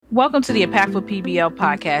Welcome to the Impactful PBL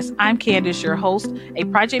podcast. I'm Candace, your host, a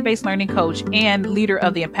project-based learning coach and leader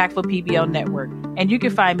of the Impactful PBL network. And you can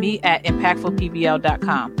find me at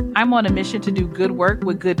impactfulpbl.com. I'm on a mission to do good work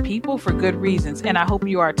with good people for good reasons, and I hope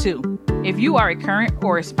you are too. If you are a current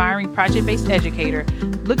or aspiring project-based educator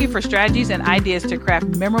looking for strategies and ideas to craft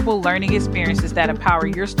memorable learning experiences that empower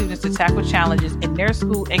your students to tackle challenges in their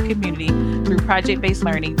school and community through project-based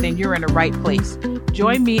learning, then you're in the right place.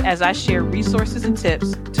 Join me as I share resources and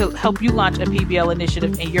tips to help you launch a PBL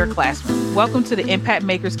initiative in your classroom. Welcome to the Impact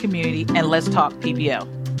Makers community, and let's talk PBL.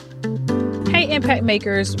 Hey, Impact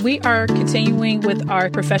Makers, we are continuing with our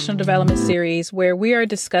professional development series where we are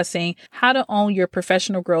discussing how to own your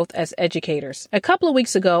professional growth as educators. A couple of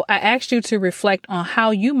weeks ago, I asked you to reflect on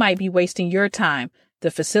how you might be wasting your time,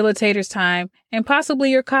 the facilitator's time, and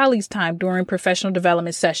possibly your colleagues' time during professional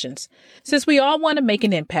development sessions. Since we all want to make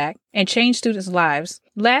an impact and change students' lives,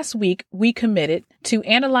 last week we committed to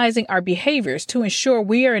analyzing our behaviors to ensure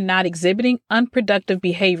we are not exhibiting unproductive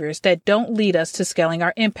behaviors that don't lead us to scaling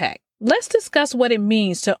our impact. Let's discuss what it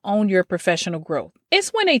means to own your professional growth. It's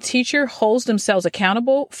when a teacher holds themselves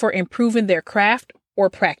accountable for improving their craft or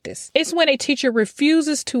practice. It's when a teacher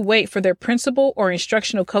refuses to wait for their principal or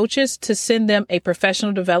instructional coaches to send them a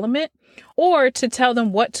professional development or to tell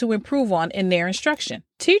them what to improve on in their instruction.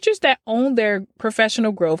 Teachers that own their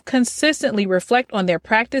professional growth consistently reflect on their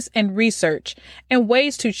practice and research and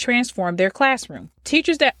ways to transform their classroom.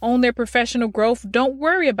 Teachers that own their professional growth don't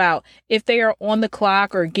worry about if they are on the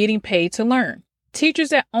clock or getting paid to learn. Teachers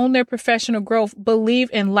that own their professional growth believe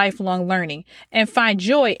in lifelong learning and find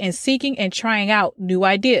joy in seeking and trying out new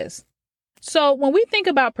ideas. So when we think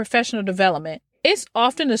about professional development, it's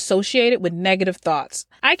often associated with negative thoughts.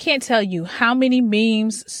 I can't tell you how many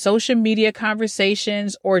memes, social media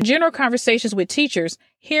conversations, or general conversations with teachers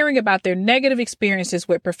hearing about their negative experiences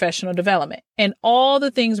with professional development and all the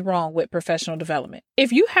things wrong with professional development.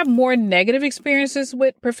 If you have more negative experiences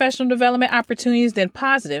with professional development opportunities than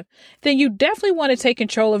positive, then you definitely want to take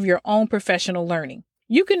control of your own professional learning.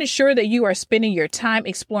 You can ensure that you are spending your time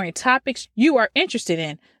exploring topics you are interested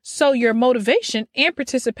in, so your motivation and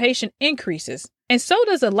participation increases, and so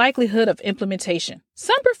does the likelihood of implementation.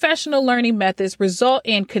 Some professional learning methods result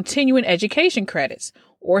in continuing education credits,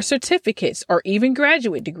 or certificates, or even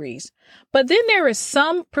graduate degrees. But then there is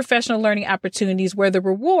some professional learning opportunities where the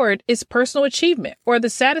reward is personal achievement or the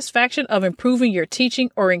satisfaction of improving your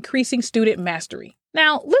teaching or increasing student mastery.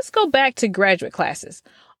 Now, let's go back to graduate classes.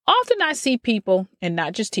 Often I see people, and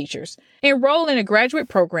not just teachers, enroll in a graduate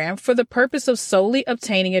program for the purpose of solely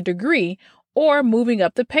obtaining a degree or moving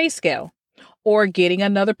up the pay scale or getting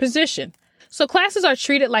another position. So classes are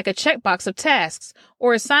treated like a checkbox of tasks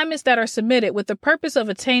or assignments that are submitted with the purpose of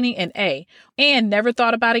attaining an A and never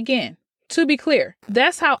thought about again. To be clear,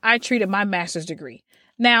 that's how I treated my master's degree.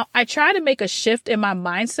 Now, I try to make a shift in my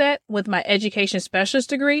mindset with my education specialist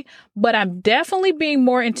degree, but I'm definitely being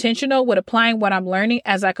more intentional with applying what I'm learning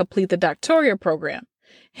as I complete the doctoral program.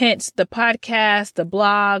 Hence the podcast, the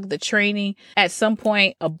blog, the training, at some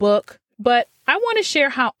point a book. But I want to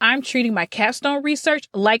share how I'm treating my capstone research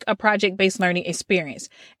like a project-based learning experience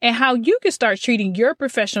and how you can start treating your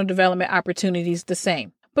professional development opportunities the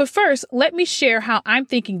same. But first, let me share how I'm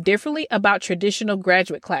thinking differently about traditional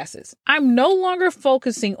graduate classes. I'm no longer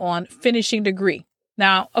focusing on finishing degree.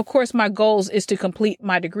 Now, of course, my goal is to complete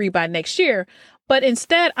my degree by next year, but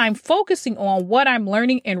instead I'm focusing on what I'm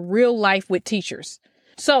learning in real life with teachers.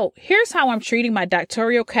 So here's how I'm treating my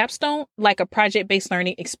doctoral capstone like a project-based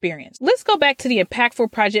learning experience. Let's go back to the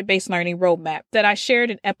Impactful Project-Based Learning Roadmap that I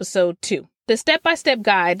shared in episode 2. The step-by-step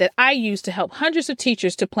guide that I use to help hundreds of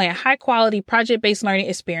teachers to plan high-quality project-based learning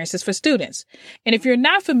experiences for students. And if you're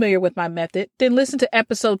not familiar with my method, then listen to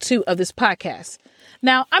episode 2 of this podcast.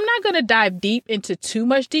 Now, I'm not going to dive deep into too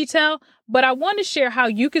much detail, but I want to share how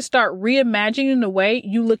you can start reimagining the way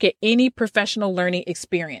you look at any professional learning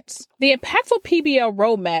experience. The Impactful PBL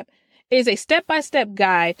Roadmap is a step-by-step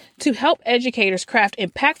guide to help educators craft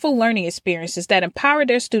impactful learning experiences that empower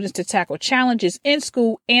their students to tackle challenges in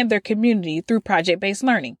school and their community through project-based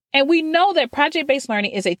learning. And we know that project-based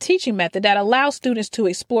learning is a teaching method that allows students to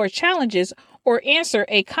explore challenges or answer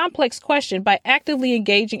a complex question by actively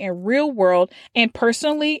engaging in real-world and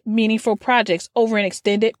personally meaningful projects over an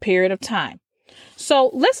extended period of time.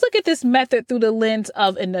 So let's look at this method through the lens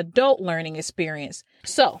of an adult learning experience.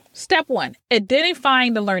 So, step 1,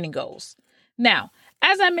 identifying the learning goals. Now,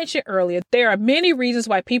 as I mentioned earlier, there are many reasons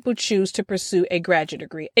why people choose to pursue a graduate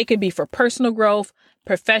degree. It could be for personal growth,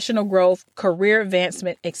 professional growth, career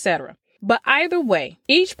advancement, etc. But either way,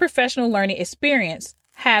 each professional learning experience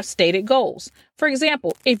have stated goals. For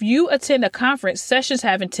example, if you attend a conference, sessions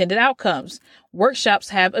have intended outcomes. Workshops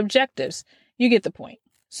have objectives. You get the point.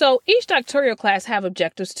 So each doctoral class have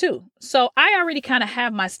objectives too. So I already kind of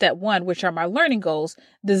have my step 1, which are my learning goals,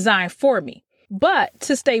 designed for me. But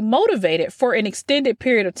to stay motivated for an extended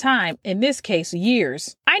period of time, in this case,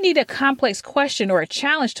 years, I need a complex question or a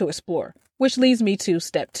challenge to explore, which leads me to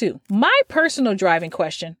step 2. My personal driving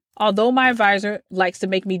question, although my advisor likes to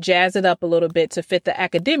make me jazz it up a little bit to fit the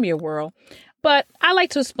academia world, but I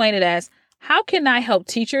like to explain it as, how can I help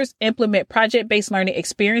teachers implement project-based learning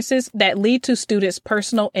experiences that lead to students'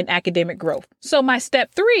 personal and academic growth? So my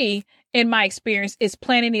step 3 in my experience is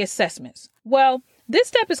planning the assessments. Well, this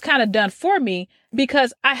step is kind of done for me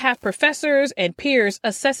because I have professors and peers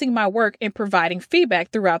assessing my work and providing feedback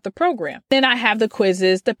throughout the program. Then I have the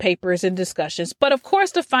quizzes, the papers, and discussions. But of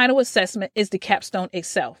course, the final assessment is the capstone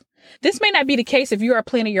itself. This may not be the case if you are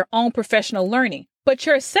planning your own professional learning, but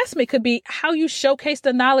your assessment could be how you showcase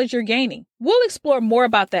the knowledge you're gaining. We'll explore more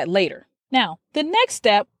about that later. Now, the next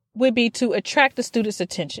step would be to attract the student's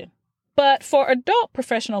attention. But for adult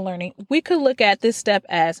professional learning, we could look at this step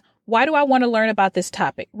as, why do I want to learn about this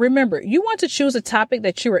topic? Remember, you want to choose a topic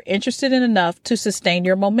that you are interested in enough to sustain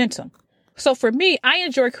your momentum. So for me, I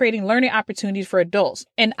enjoy creating learning opportunities for adults,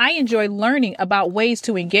 and I enjoy learning about ways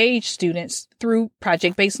to engage students through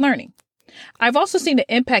project-based learning. I've also seen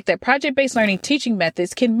the impact that project-based learning teaching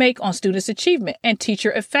methods can make on students' achievement and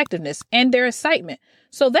teacher effectiveness and their excitement.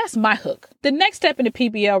 So that's my hook. The next step in the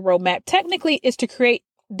PBL roadmap technically is to create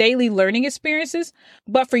daily learning experiences,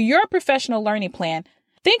 but for your professional learning plan,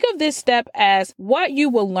 think of this step as what you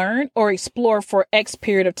will learn or explore for X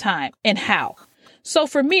period of time and how. So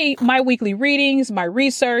for me, my weekly readings, my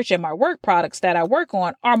research, and my work products that I work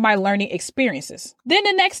on are my learning experiences. Then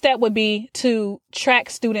the next step would be to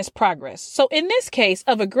track students' progress. So in this case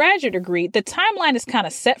of a graduate degree, the timeline is kind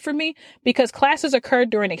of set for me because classes occur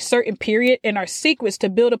during a certain period and are sequenced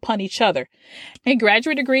to build upon each other. And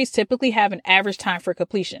graduate degrees typically have an average time for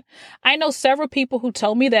completion. I know several people who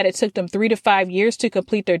told me that it took them 3 to 5 years to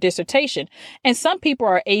complete their dissertation, and some people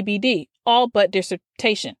are ABD, all but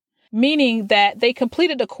dissertation, meaning that they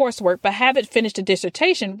completed the coursework but haven't finished a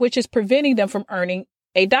dissertation, which is preventing them from earning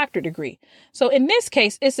a doctorate degree. So in this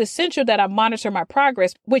case, it's essential that I monitor my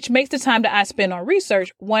progress, which makes the time that I spend on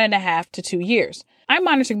research 1.5 to 2 years. I'm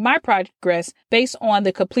monitoring my progress based on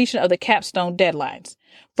the completion of the capstone deadlines.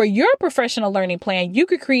 For your professional learning plan, you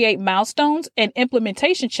could create milestones and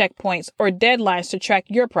implementation checkpoints or deadlines to track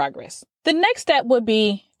your progress. The next step would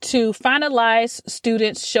be to finalize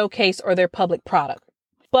students' showcase or their public product.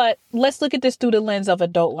 But let's look at this through the lens of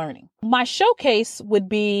adult learning. My showcase would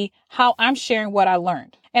be how I'm sharing what I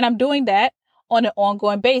learned. And I'm doing that on an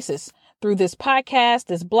ongoing basis through this podcast,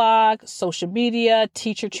 this blog, social media,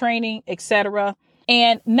 teacher training, etc.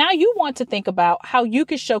 And now you want to think about how you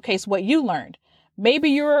can showcase what you learned.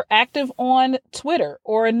 Maybe you're active on Twitter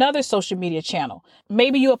or another social media channel.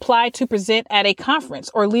 Maybe you applied to present at a conference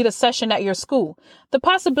or lead a session at your school. The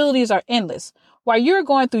possibilities are endless. While you're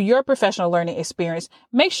going through your professional learning experience,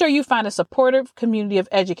 make sure you find a supportive community of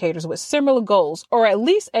educators with similar goals, or at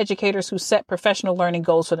least educators who set professional learning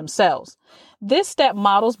goals for themselves. This step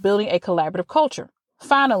models building a collaborative culture.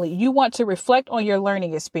 Finally, you want to reflect on your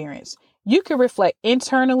learning experience. You can reflect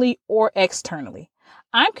internally or externally.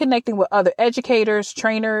 I'm connecting with other educators,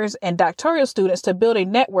 trainers, and doctoral students to build a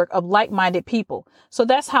network of like-minded people. So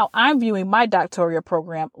that's how I'm viewing my doctoral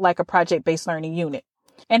program, like a project-based learning unit.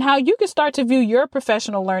 And how you can start to view your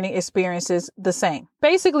professional learning experiences the same.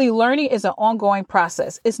 Basically, learning is an ongoing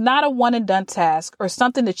process. It's not a one and done task or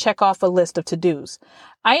something to check off a list of to-dos.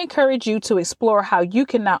 I encourage you to explore how you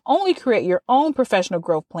can not only create your own professional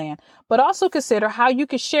growth plan, but also consider how you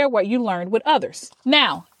can share what you learned with others.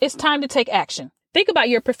 Now, it's time to take action. Think about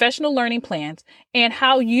your professional learning plans and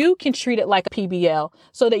how you can treat it like a PBL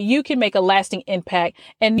so that you can make a lasting impact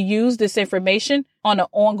and use this information on an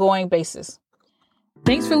ongoing basis.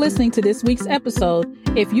 Thanks for listening to this week's episode.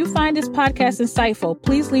 If you find this podcast insightful,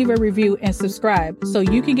 please leave a review and subscribe so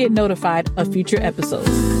you can get notified of future episodes.